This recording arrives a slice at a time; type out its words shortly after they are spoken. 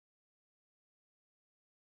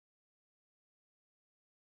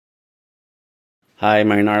Hi,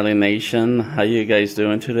 my Gnarly Nation. How you guys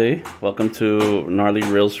doing today? Welcome to Gnarly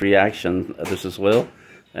Reels Reaction. This is Will,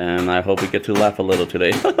 and I hope we get to laugh a little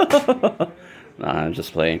today. Nah, I'm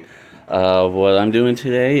just playing. What I'm doing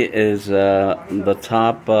today is the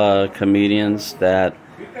top comedians that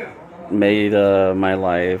made my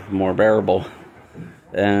life more bearable,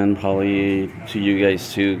 and probably to you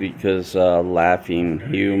guys too, because laughing,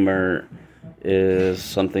 humor is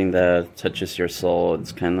something that touches your soul.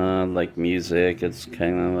 It's kind of like music, it's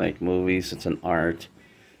kind of like movies, it's an art.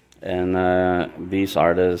 And these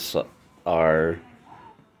artists are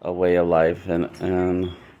a way of life,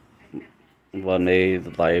 and what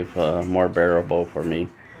made life more bearable for me.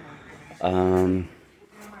 Um,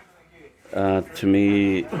 to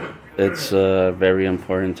me, it's very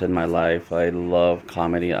important in my life. I love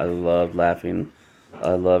comedy, I love laughing,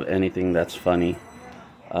 I love anything that's funny.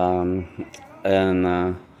 Um, and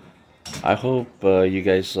I hope you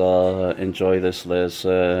guys enjoy this list.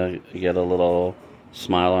 Get a little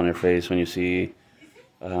smile on your face when you see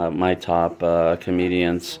my top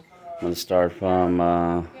comedians. I'm gonna start from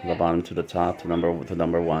the bottom to the top to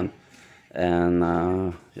number one,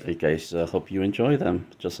 and you guys hope you enjoy them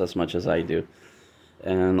just as much as I do.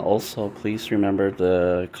 And also, please remember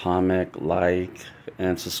to comment, like,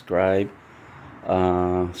 and subscribe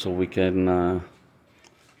so we can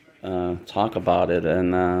talk about it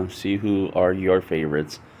and see who are your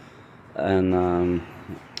favorites. And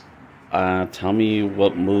tell me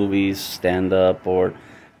what movies, stand up, or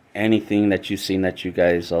anything that you've seen that you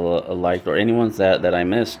guys liked, or any ones that I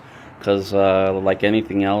missed. Because like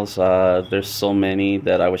anything else, there's so many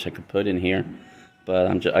that I wish I could put in here,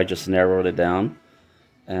 but I just narrowed it down,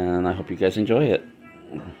 and I hope you guys enjoy it.